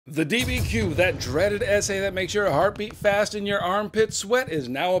The DBQ, that dreaded essay that makes your heart beat fast and your armpits sweat, is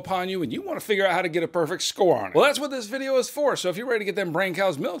now upon you, and you want to figure out how to get a perfect score on it. Well, that's what this video is for, so if you're ready to get them brain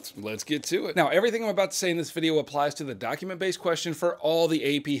cows milked, let's get to it. Now, everything I'm about to say in this video applies to the document-based question for all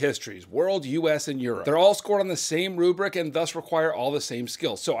the AP histories, World, US, and Europe. They're all scored on the same rubric and thus require all the same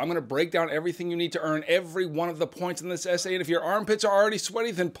skills. So I'm going to break down everything you need to earn every one of the points in this essay, and if your armpits are already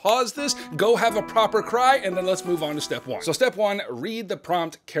sweaty, then pause this, go have a proper cry, and then let's move on to step one. So step one, read the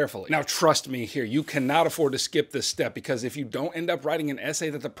prompt carefully. Now, trust me here, you cannot afford to skip this step, because if you don't end up writing an essay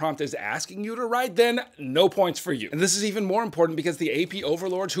that the prompt is asking you to write, then no points for you. And this is even more important because the AP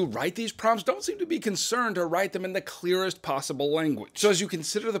overlords who write these prompts don't seem to be concerned to write them in the clearest possible language. So as you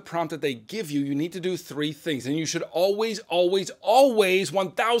consider the prompt that they give you, you need to do three things, and you should always,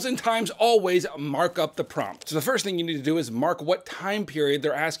 1,000 times always mark up the prompt. So the first thing you need to do is mark what time period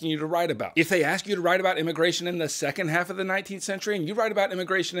they're asking you to write about. If they ask you to write about immigration in the second half of the 19th century and you write about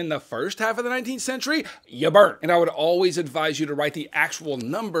immigration in the first half of the 19th century, you burn. And I would always advise you to write the actual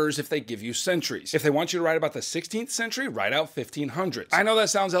numbers if they give you centuries. If they want you to write about the 16th century, write out 1500s. I know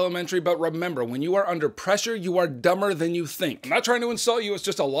that sounds elementary, but remember, when you are under pressure, you are dumber than you think. I'm not trying to insult you, it's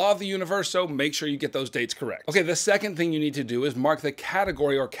just a law of the universe, so make sure you get those dates correct. Okay, the second thing you need to do is mark the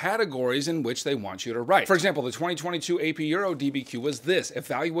category or categories in which they want you to write. For example, the 2022 AP Euro DBQ was this: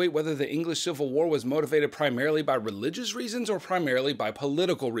 evaluate whether the English Civil War was motivated primarily by religious reasons or primarily by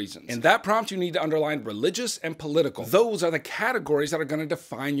political reasons. In that prompt, you need to underline religious and political. Those are the categories that are going to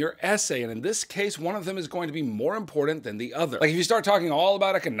define your essay, and in this case, one of them is going to be more important than the other. Like if you start talking all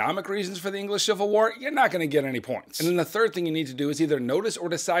about economic reasons for the English Civil War, you're not going to get any points. And then the third thing you need to do is either notice or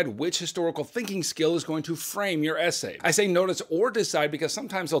decide which historical thinking skill is going to frame your essay. I say notice or decide because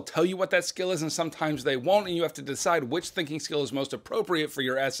sometimes they'll tell you what that skill is and sometimes they won't, and you have to decide which thinking skill is most appropriate for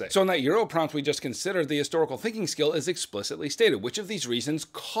your essay. So in that Euro prompt we just considered, the historical thinking skill is explicitly stated. Which of these reasons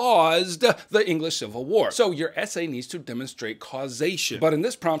caused the English Civil War? So your essay needs to demonstrate causation. But in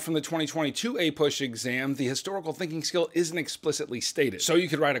this prompt from the 2022 APUSH exam, the historical thinking skill isn't explicitly stated. So you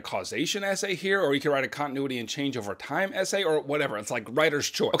could write a causation essay here, or you could write a continuity and change over time essay, or whatever. It's like writer's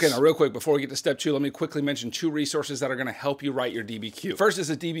choice. Okay, now real quick, before we get to step two, let me quickly mention two resources that are going to help you write your DBQ. First is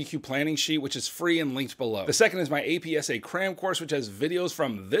a DBQ planning sheet, which is free and linked below. The second is my APSA CRAM course, which has videos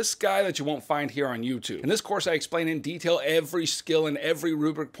from this guy that you won't find here on YouTube. In this course, I explain in detail every skill and every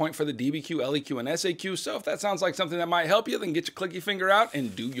rubric point for the DBQ, LEQ, and SAQ, so if that sounds like something that might help you, then get your clicky finger out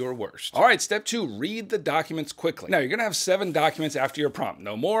and do your worst. All right, step two, read the documents quickly. Now, you're gonna have 7 documents after your prompt,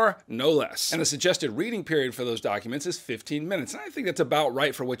 no more, no less. And the suggested reading period for those documents is 15 minutes, and I think that's about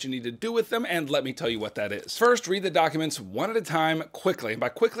right for what you need to do with them, and let me tell you what that is. First, read the documents one at a time, quickly. And by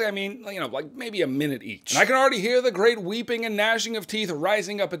quickly, I mean, like maybe a minute each. And I can already hear the great weeping and gnashing of teeth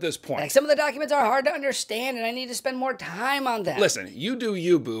rising up at this point. Like, some of the documents are hard to understand, and I need to spend more time on them. Listen, you do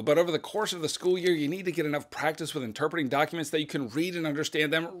you, boo, but over the course of the school year, you need to get enough practice with interpreting documents that you can read and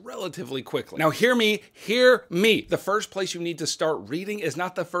understand them relatively quickly. Now hear me. The first place you need to start reading is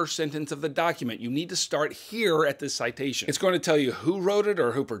not the first sentence of the document. You need to start here at this citation. It's going to tell you who wrote it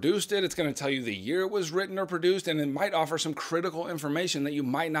or who produced it. It's going to tell you the year it was written or produced, and it might offer some critical information that you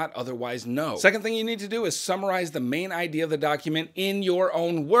might not otherwise know. Second thing you need to do is summarize the main idea of the document in your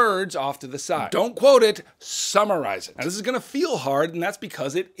own words off to the side. Don't quote it, summarize it. Now this is going to feel hard, and that's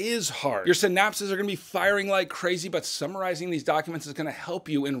because it is hard. Your synapses are going to be firing like crazy, but summarizing these documents is going to help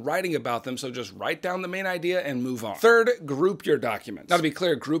you in writing about them, so just write down the main idea and move on. Third, group your documents. Now to be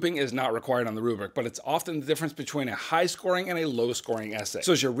clear, grouping is not required on the rubric, but it's often the difference between a high-scoring and a low-scoring essay.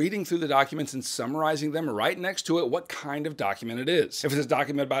 So as you're reading through the documents and summarizing them, write next to it what kind of document it is. If it's a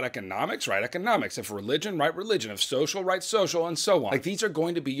document about economics, write economics. If religion, write religion. If social, write social, and so on. Like, these are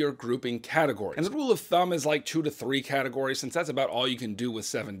going to be your grouping categories. And the rule of thumb is like 2 to 3 categories, since that's about all you can do with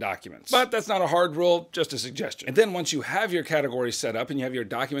 7 documents. But that's not a hard rule, just a suggestion. And then once you have your categories set up and you have your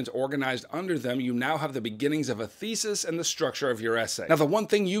documents organized under them, you now have the beginnings of a thesis and the structure of your essay. Now, the one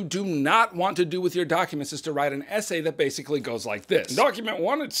thing you do not want to do with your documents is to write an essay that basically goes like this. In document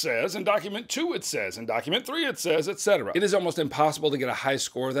 1 it says, in document 2 it says, in document 3 it says, etc. It is almost impossible to get a high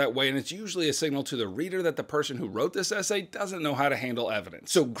score that way, and it's usually a signal to the reader that the person who wrote this essay doesn't know how to handle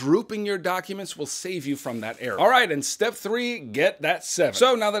evidence. So grouping your documents will save you from that error. All right, and step 3, get that 7.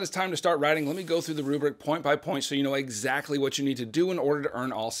 So now that it's time to start writing, let me go through the rubric point by point so you know exactly what you need to do in order to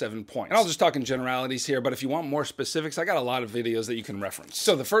earn all 7 points. And I'll just talk in generalities here, but if you want more specifics, I got a lot of videos that you can reference.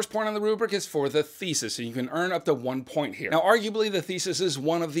 So the first point on the rubric is for the thesis, so you can earn up to 1 point here. Now, arguably, the thesis is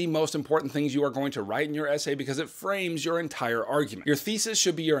one of the most important things you are going to write in your essay because it frames your entire argument. Your thesis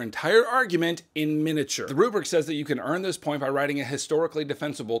should be your entire argument in miniature. The rubric says that you can earn this point by writing a historically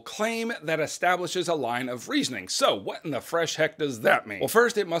defensible claim that establishes a line of reasoning. So what in the fresh heck does does that mean? Well,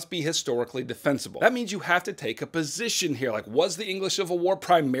 first, it must be historically defensible. That means you have to take a position here. Like, was the English Civil War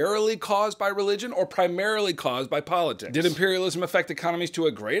primarily caused by religion or primarily caused by politics? Did imperialism affect economies to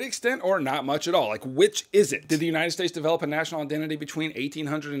a great extent or not much at all? Like, which is it? Did the United States develop a national identity between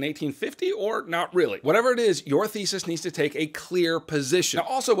 1800 and 1850 or not really? Whatever it is, your thesis needs to take a clear position. Now,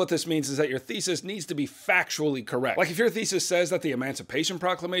 also what this means is that your thesis needs to be factually correct. Like, if your thesis says that the Emancipation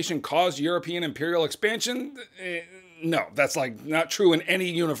Proclamation caused European imperial expansion, no, that's like not true in any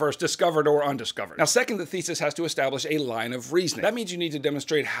universe, discovered or undiscovered. Now, second, the thesis has to establish a line of reasoning. That means you need to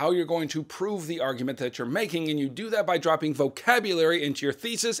demonstrate how you're going to prove the argument that you're making, and you do that by dropping vocabulary into your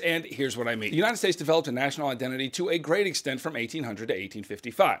thesis, and here's what I mean. The United States developed a national identity to a great extent from 1800 to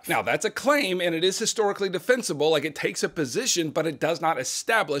 1855. Now, that's a claim, and it is historically defensible, like it takes a position, but it does not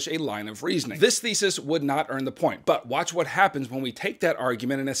establish a line of reasoning. This thesis would not earn the point, but watch what happens when we take that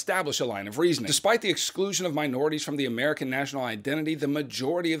argument and establish a line of reasoning. Despite the exclusion of minorities from the American national identity, the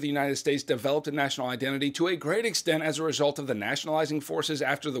majority of the United States developed a national identity to a great extent as a result of the nationalizing forces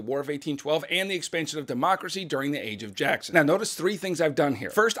after the War of 1812 and the expansion of democracy during the Age of Jackson. Now, notice three things I've done here.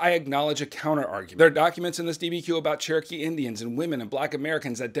 First, I acknowledge a counter-argument. There are documents in this DBQ about Cherokee Indians and women and Black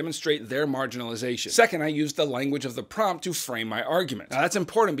Americans that demonstrate their marginalization. Second, I use the language of the prompt to frame my argument. Now, that's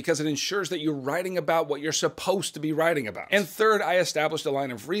important because it ensures that you're writing about what you're supposed to be writing about. And third, I established a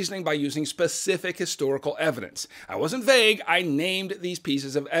line of reasoning by using specific historical evidence. I wasn't vague, I named these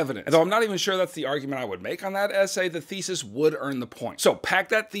pieces of evidence. And though I'm not even sure that's the argument I would make on that essay, the thesis would earn the point. So pack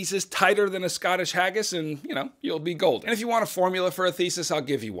that thesis tighter than a Scottish haggis and, you'll be golden. And if you want a formula for a thesis, I'll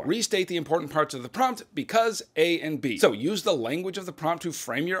give you one. Restate the important parts of the prompt because A and B. So use the language of the prompt to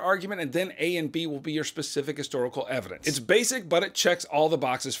frame your argument, and then A and B will be your specific historical evidence. It's basic, but it checks all the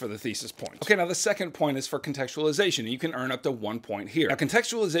boxes for the thesis point. Okay, now the second point is for contextualization, and you can earn up to 1 point here. Now,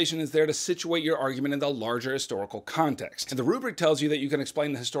 contextualization is there to situate your argument in the larger historical context. And the rubric tells you that you can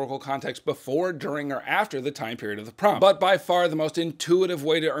explain the historical context before, during, or after the time period of the prompt. But by far the most intuitive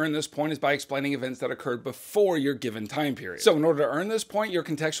way to earn this point is by explaining events that occurred before your given time period. So in order to earn this point, your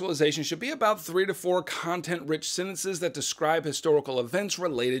contextualization should be about 3 to 4 content-rich sentences that describe historical events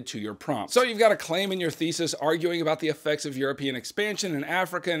related to your prompt. So you've got a claim in your thesis arguing about the effects of European expansion in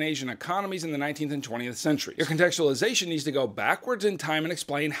Africa and Asian economies in the 19th and 20th centuries. Your contextualization needs to go backwards in time and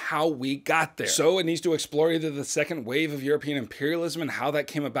explain how we got there. So it needs to explore either the second wave of European imperialism and how that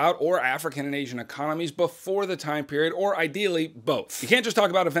came about, or African and Asian economies before the time period, or ideally both. You can't just talk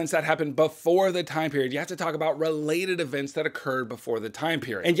about events that happened before the time period. You have to talk about related events that occurred before the time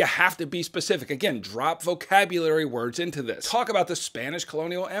period. And you have to be specific. Again, drop vocabulary words into this. Talk about the Spanish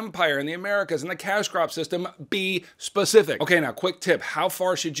colonial empire and the Americas and the cash crop system. Be specific. Okay, now quick tip. How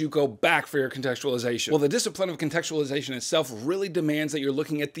far should you go back for your contextualization? Well, the discipline of contextualization itself really demands that you're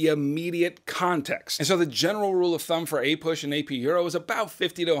looking at the immediate context. And so the general rule of thumb for APUSH and AP Euro is about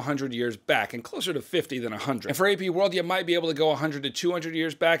 50 to 100 years back, and closer to 50 than 100. And for AP World, you might be able to go 100 to 200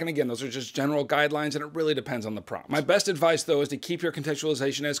 years back, and again, those are just general guidelines, and it really depends on the prompt. My best advice, though, is to keep your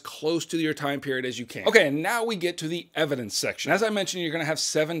contextualization as close to your time period as you can. Okay, and now we get to the evidence section. As I mentioned, you're going to have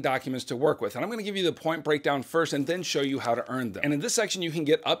 7 documents to work with, and I'm going to give you the point breakdown first and then show you how to earn them. And in this section, you can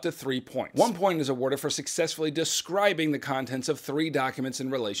get up to 3 points. 1 point is awarded for successfully describing the contents of 3 documents in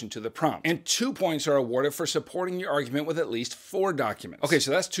relation to the prompt, and 2 points are awarded for supporting your argument with at least 4 documents. Okay,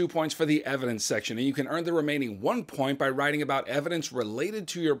 so that's 2 points for the evidence section, and you can earn the remaining 1 point by writing about evidence related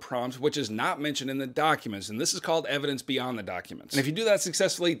to your prompt, which is not mentioned in the documents, and this is called evidence beyond the documents. And if you do that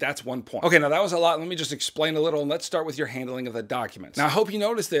successfully, that's 1 point. Okay, now that was a lot. Let me just explain a little, and let's start with your handling of the documents. Now, I hope you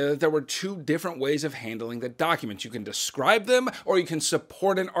noticed there that there were 2 different ways of handling the documents. You can describe them, or you can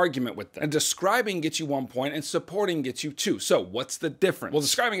support an argument with them. And describing gets you 1 point, and supporting gets you 2. So what's the difference? Well,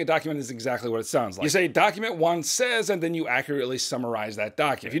 describing a document is exactly what it sounds like. You say document 1 says, and then you accurately summarize that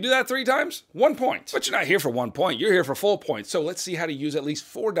document. If you do that 3 times, 1 point. But you're not here for 1 point, you're here for full points. So let's see how to use at least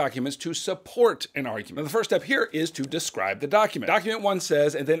 4 documents to support an argument. Now, the first step here is to describe the document. Document 1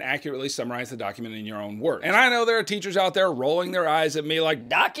 says, and then accurately summarize the document in your own words. And I know there are teachers out there rolling their eyes at me like,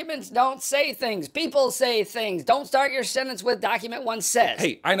 documents don't say things, people say things. Don't start your sentence with document 1 says.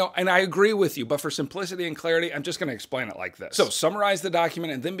 Hey, I know, and I agree with you, but for simplicity and clarity, I'm just going to explain it like this. So summarize the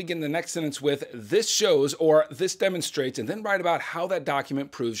document and then begin the next sentence with, this shows, or this demonstrates, and then write about how that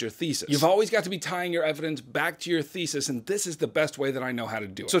document proves your thesis. You've always got to be tying your evidence back to your thesis, and this is the best way that I know how to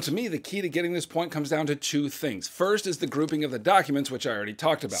do it. So to me, the key to getting this point comes down to 2 things. First is the grouping of the documents, which I already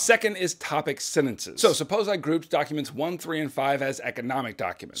talked about. Second is topic sentences. So suppose I grouped documents 1, 3, and 5 as economic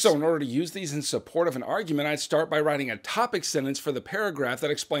documents. So in order to use these in support of an argument, I'd start by writing a topic sentence for the paragraph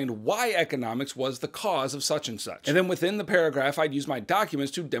that explained why economics was the cause of such and such. And then within the paragraph, I'd use my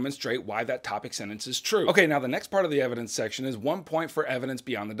documents to demonstrate why that topic sentence is true. Okay, Okay, now the next part of the evidence section is 1 point for evidence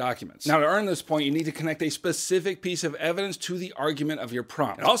beyond the documents. Now to earn this point, you need to connect a specific piece of evidence to the argument of your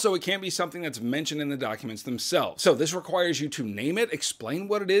prompt. And also, it can't be something that's mentioned in the documents themselves. So this requires you to name it, explain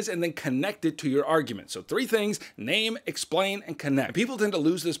what it is, and then connect it to your argument. So 3 things: name, explain, and connect. And people tend to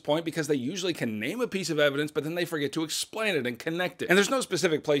lose this point because they usually can name a piece of evidence, but then they forget to explain it and connect it. And there's no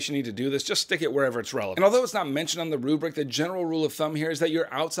specific place you need to do this, just stick it wherever it's relevant. And although it's not mentioned on the rubric, the general rule of thumb here is that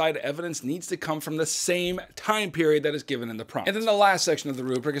your outside evidence needs to come from the same time period that is given in the prompt. And then the last section of the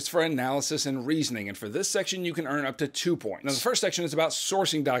rubric is for analysis and reasoning, and for this section you can earn up to 2 points. Now the first section is about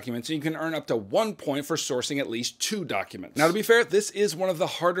sourcing documents, and you can earn up to 1 point for sourcing at least 2 documents. Now to be fair, this is one of the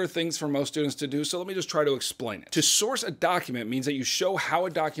harder things for most students to do, so let me just try to explain it. To source a document means that you show how a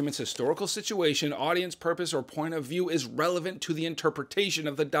document's historical situation, audience, purpose, or point of view is relevant to the interpretation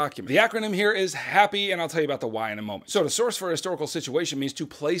of the document. The acronym here is HAPPY, and I'll tell you about the why in a moment. So to source for a historical situation means to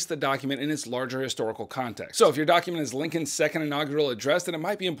place the document in its larger historical context. So if your document is Lincoln's second inaugural address, then it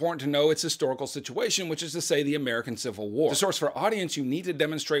might be important to know its historical situation, which is to say the American Civil War. To source for audience, you need to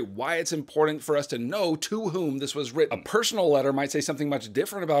demonstrate why it's important for us to know to whom this was written. A personal letter might say something much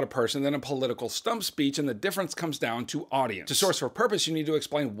different about a person than a political stump speech, and the difference comes down to audience. To source for purpose, you need to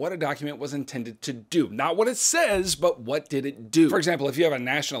explain what a document was intended to do. Not what it says, but what did it do. For example, if you have a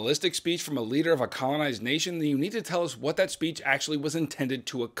nationalistic speech from a leader of a colonized nation, then you need to tell us what that speech actually was intended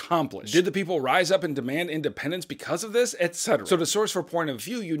to accomplish. Did the people rise up and demand independence because of this, etc.? So to source for point of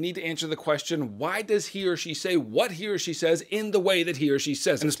view, you need to answer the question, why does he or she say what he or she says in the way that he or she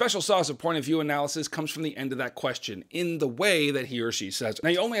says it? And the special sauce of point of view analysis comes from the end of that question, in the way that he or she says it. Now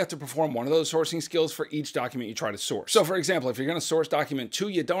you only have to perform one of those sourcing skills for each document you try to source. So for example, if you're going to source document 2,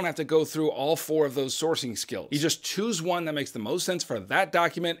 you don't have to go through all 4 of those sourcing skills. You just choose one that makes the most sense for that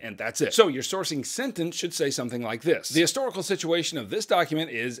document, and that's it. So your sourcing sentence should say something like this: the historical situation of this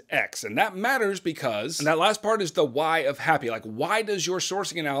document is X, and that matters because, and that last part is the why of HAPPY. Like, why does your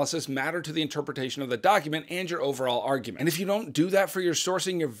sourcing analysis matter to the interpretation of the document and your overall argument? And if you don't do that for your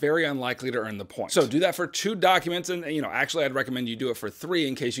sourcing, you're very unlikely to earn the point. So do that for 2 documents, and actually I'd recommend you do it for 3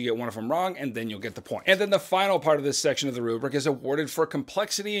 in case you get one of them wrong, and then you'll get the point. And then the final part of this section of the rubric is awarded for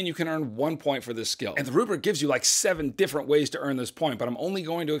complexity, and you can earn 1 point for this skill. And the rubric gives you like 7 different ways to earn this point, but I'm only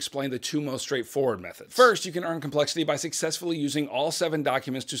going to explain the 2 most straightforward methods. First, you can earn complexity by successfully using all 7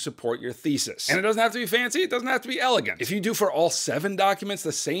 documents to support your thesis. And it doesn't have to be fancy, it doesn't have to be elegant. If you do for all 7 documents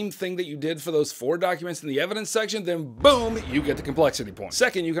the same thing that you did for those 4 documents in the evidence section, then boom, you get the complexity point.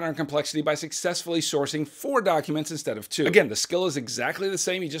 Second, you can earn complexity by successfully sourcing 4 documents instead of 2. Again, the skill is exactly the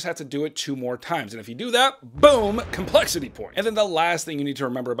same, you just have to do it 2 more times. And if you do that, boom, complexity point. And then the last thing you need to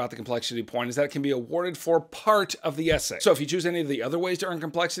remember about the complexity point is that it can be awarded for part of the essay. So if you choose any of the other ways to earn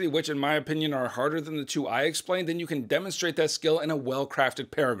complexity, which in my opinion are harder than the 2 I explained, then you can demonstrate that skill in a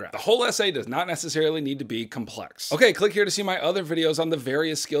well-crafted paragraph. The whole essay does not necessarily need to be complex. Okay, click here to see my other videos on the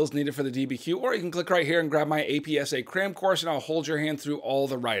various skills needed for the DBQ, or you can click right here and grab my APSA CRAM course, and I'll hold your hand through all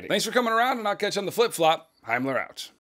the writing. Thanks for coming around, and I'll catch you on the flip-flop. HEIMLER out.